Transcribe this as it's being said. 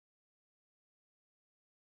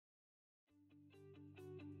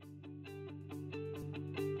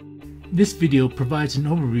This video provides an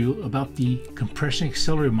overview about the Compression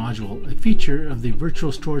Accelerator Module, a feature of the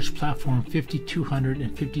virtual storage platform 5200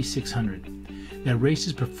 and 5600 that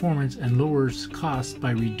raises performance and lowers costs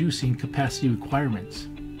by reducing capacity requirements.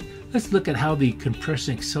 Let's look at how the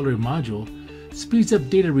Compression Accelerator Module speeds up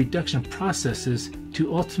data reduction processes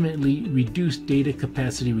to ultimately reduce data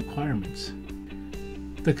capacity requirements.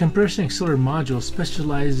 The Compression Accelerator Module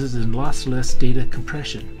specializes in lossless data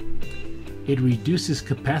compression. It reduces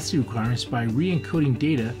capacity requirements by re-encoding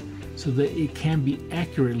data so that it can be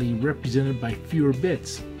accurately represented by fewer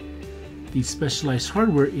bits. The specialized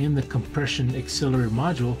hardware in the Compression Accelerator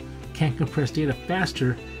Module can compress data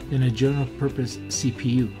faster than a general-purpose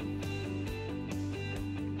CPU.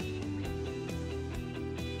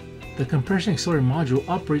 The Compression Accelerator Module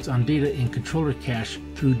operates on data in controller cache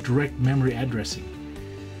through direct memory addressing.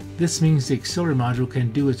 This means the Accelerator Module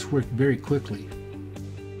can do its work very quickly.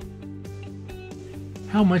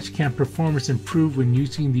 How much can performance improve when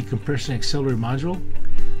using the Compression Accelerator Module?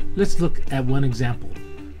 Let's look at one example.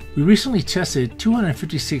 We recently tested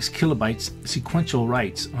 256 kilobytes sequential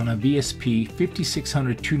writes on a VSP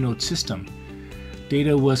 5600 2-node system.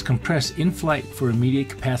 Data was compressed in flight for immediate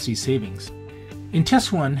capacity savings. In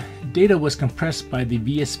test 1, data was compressed by the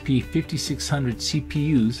VSP 5600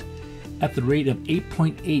 CPUs at the rate of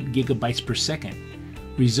 8.8 gigabytes per second,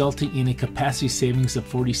 resulting in a capacity savings of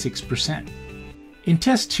 46%. In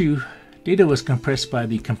test 2, data was compressed by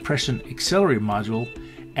the Compression Accelerator Module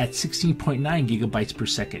at 16.9 gigabytes per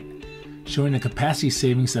second, showing a capacity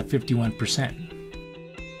savings of 51%.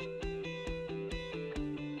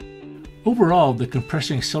 Overall, the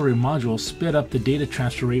Compression Accelerator Module sped up the data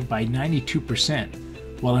transfer rate by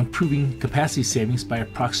 92%, while improving capacity savings by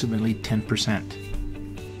approximately 10%.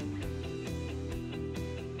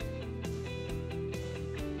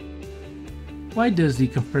 Why does the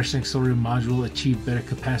Compression Accelerator Module achieve better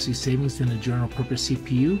capacity savings than a general-purpose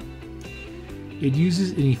CPU? It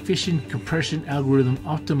uses an efficient compression algorithm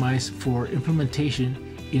optimized for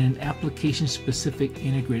implementation in an application-specific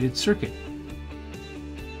integrated circuit.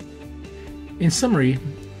 In summary,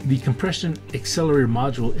 the Compression Accelerator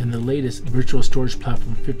Module in the latest virtual storage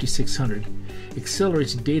platform 5600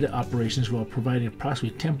 accelerates data operations while providing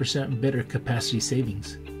approximately 10% better capacity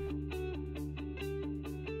savings.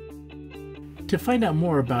 To find out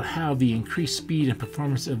more about how the increased speed and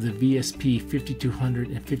performance of the VSP 5200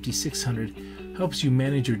 and 5600 helps you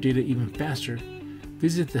manage your data even faster,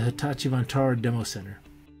 visit the Hitachi Vantara Demo Center.